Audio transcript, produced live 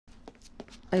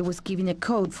I was given a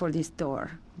code for this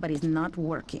door, but it's not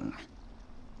working.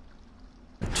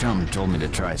 The chum told me to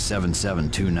try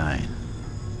 7729.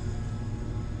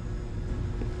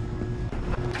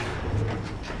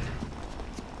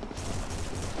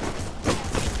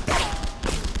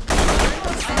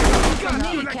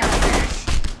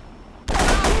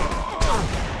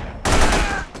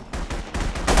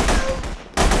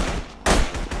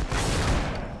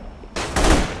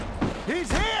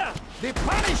 He's here! The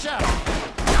Punisher!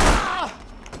 Ah!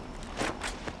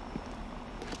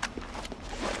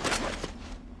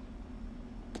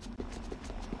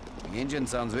 The engine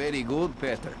sounds very good,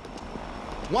 Peter.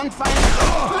 One final...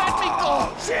 Let me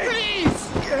go! Please!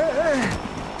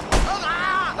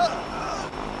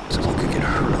 So you could get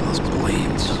hurt on those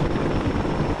blades.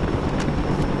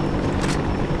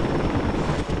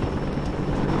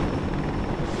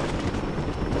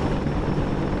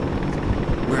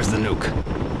 Where's the nuke?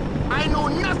 I know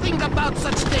nothing about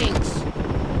such things!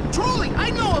 Truly, I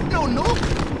know of no nuke!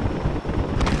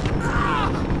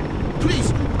 Ah!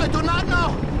 Please, I do not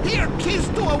know! Here, keys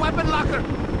to a weapon locker!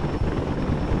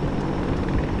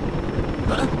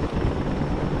 Huh?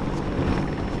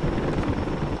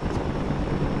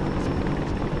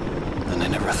 And I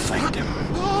never thanked him.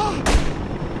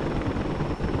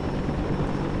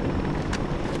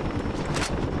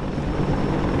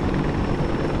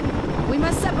 We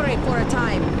must separate for a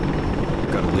time.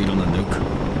 Got a lead on the nuke?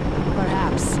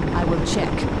 Perhaps. I will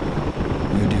check.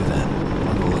 You do that.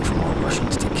 I'll go look for more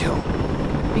Russians to kill.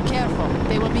 Be careful.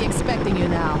 They will be expecting you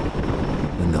now.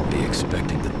 Then they'll be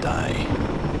expecting to die.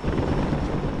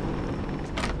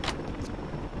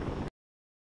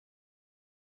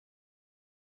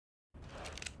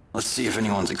 Let's see if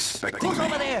anyone's expecting Who's me.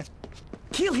 over there?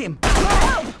 Kill him!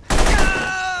 Help!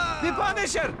 The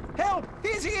Punisher! Help!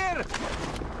 He's here!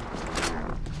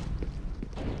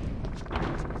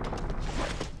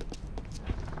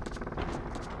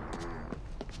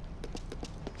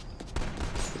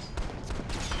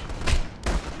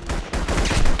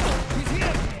 He's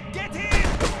here! Get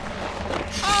him!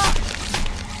 Ah!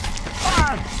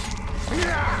 Ah!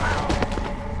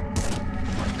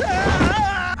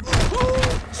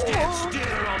 Stand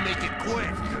still or I'll make it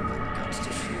quick!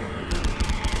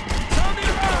 Tommy,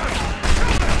 run!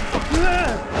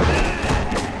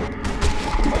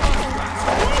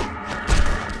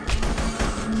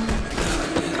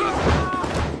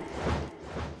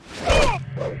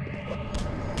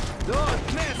 Don't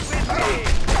mess with me!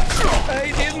 I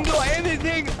didn't do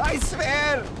anything, I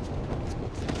swear!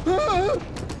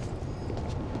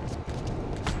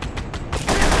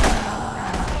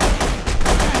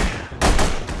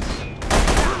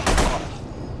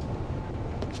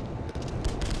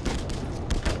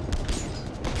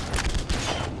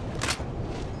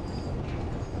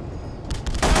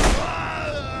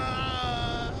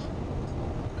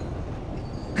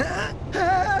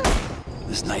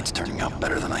 This night's turning out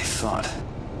better than I thought.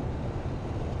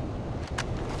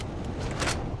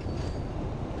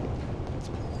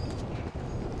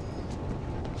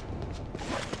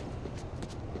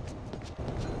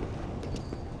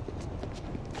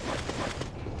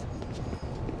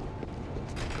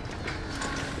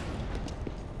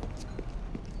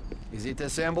 Is it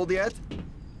assembled yet?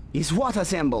 Is what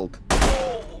assembled?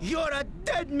 You're a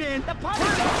dead man! The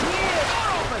Punisher's here!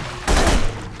 Door open!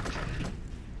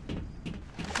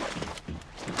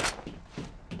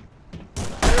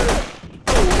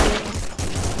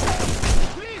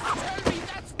 Please tell me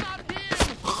that's not him!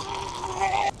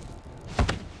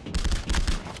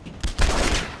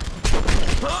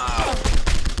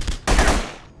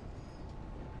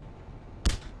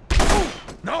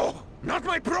 No! Not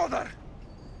my brother!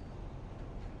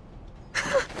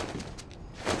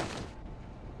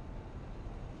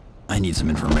 I need some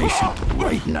information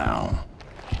right now.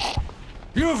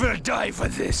 You will die for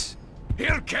this!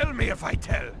 He'll kill me if I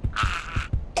tell!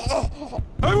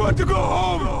 I want to go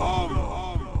home!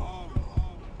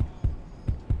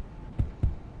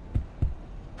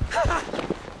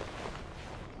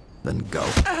 Then go.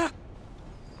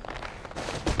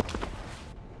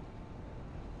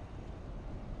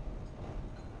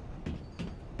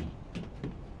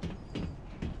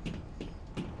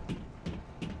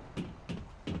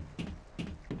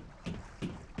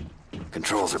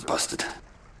 Controls are busted.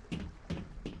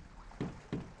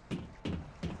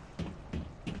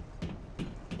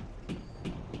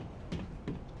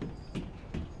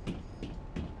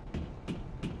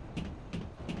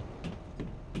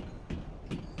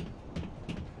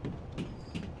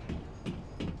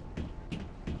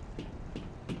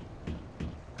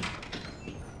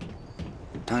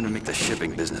 Time to make the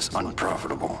shipping business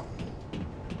unprofitable.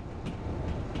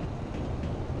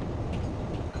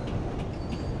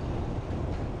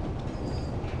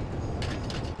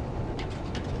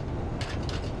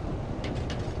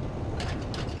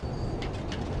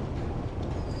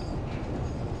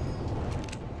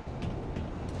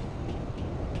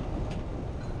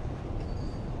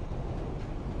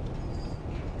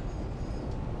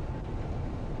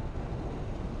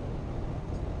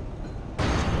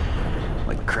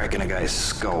 cracking a guy's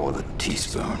skull with a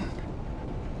teaspoon.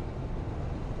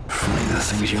 Funny the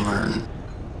things you learn.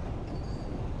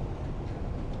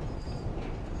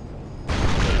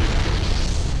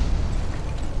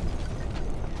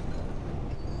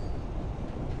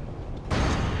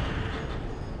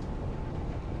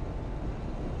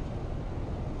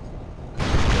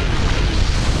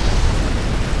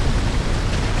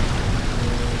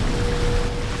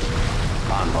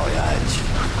 Bon voyage.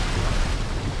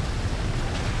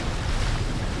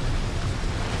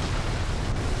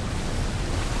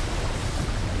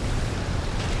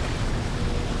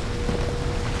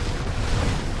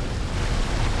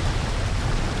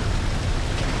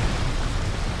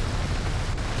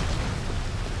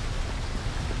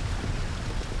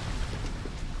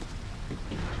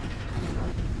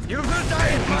 You will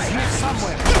die in my hands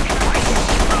somewhere.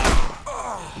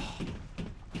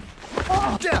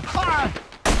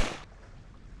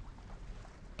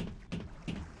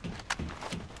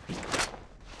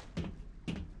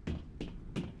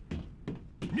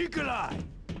 Nikolai!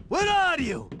 Where are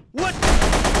you? What?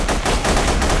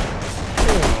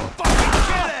 Fucking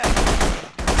kill him!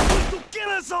 To kill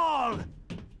us all!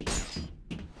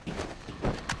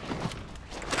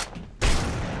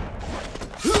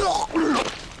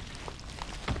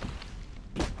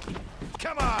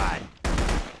 Come on!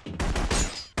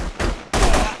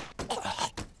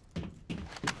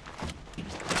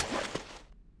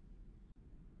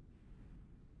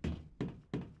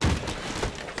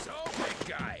 So, big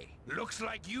guy, looks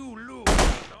like you lose,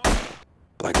 no?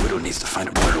 Black Widow needs to find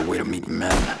a better way to meet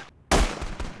men.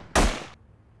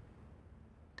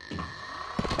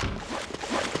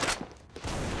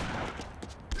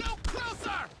 Go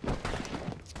closer!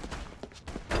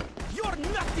 You're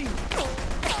nothing!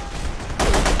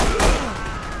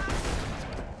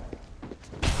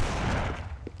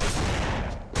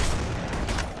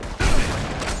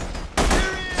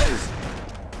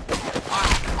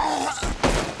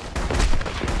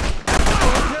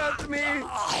 Help me!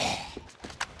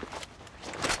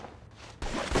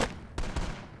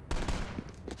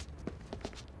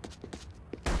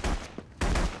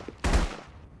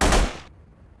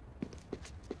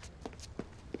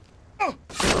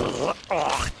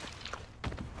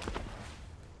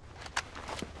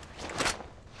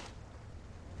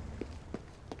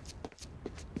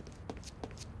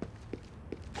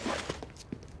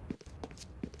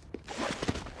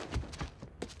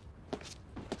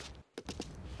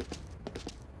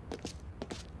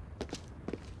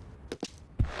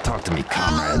 Talk to me,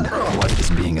 comrade. What is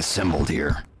being assembled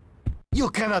here? You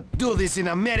cannot do this in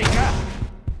America!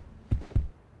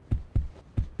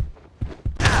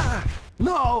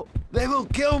 No! They will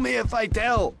kill me if I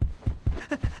tell!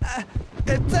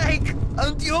 Take,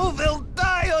 and you will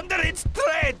die under its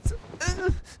tread!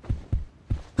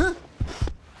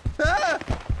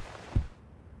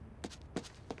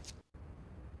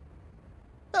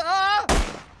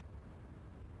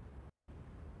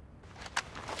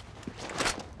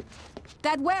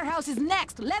 That warehouse is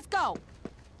next. Let's go.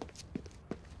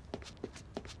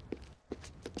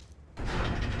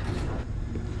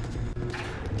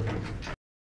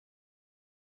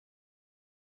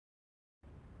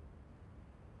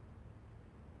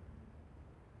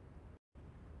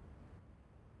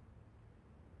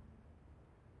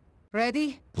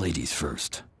 Ready? Ladies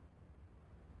first.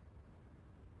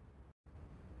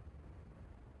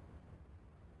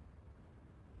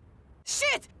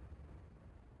 Shit!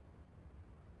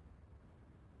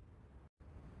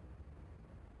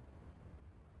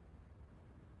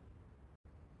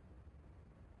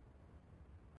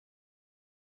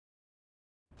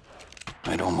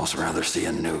 I'd almost rather see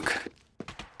a nuke.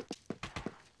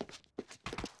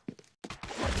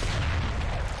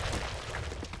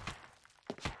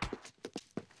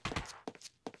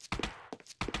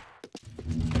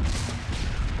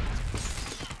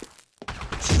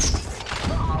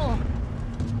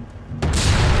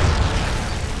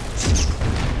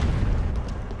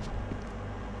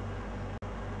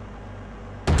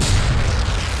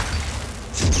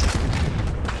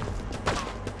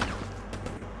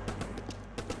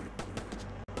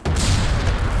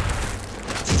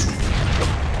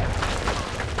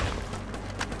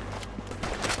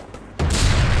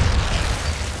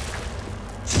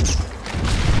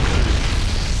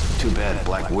 Too bad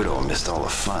Black Widow missed all the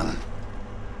fun.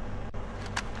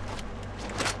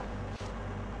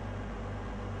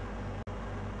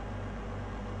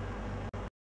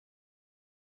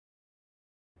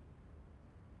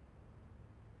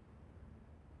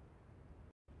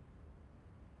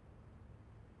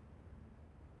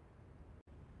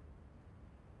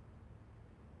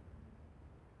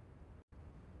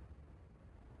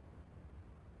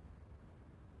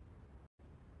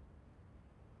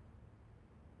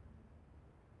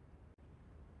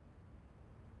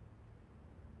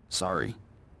 sorry.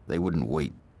 They wouldn't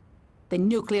wait. The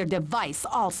nuclear device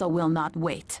also will not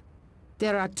wait.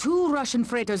 There are 2 Russian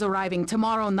freighters arriving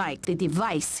tomorrow night. The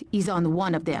device is on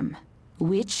one of them.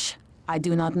 Which, I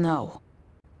do not know.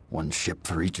 One ship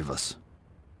for each of us.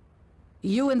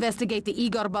 You investigate the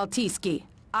Igor Baltiski.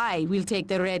 I will take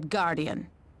the Red Guardian.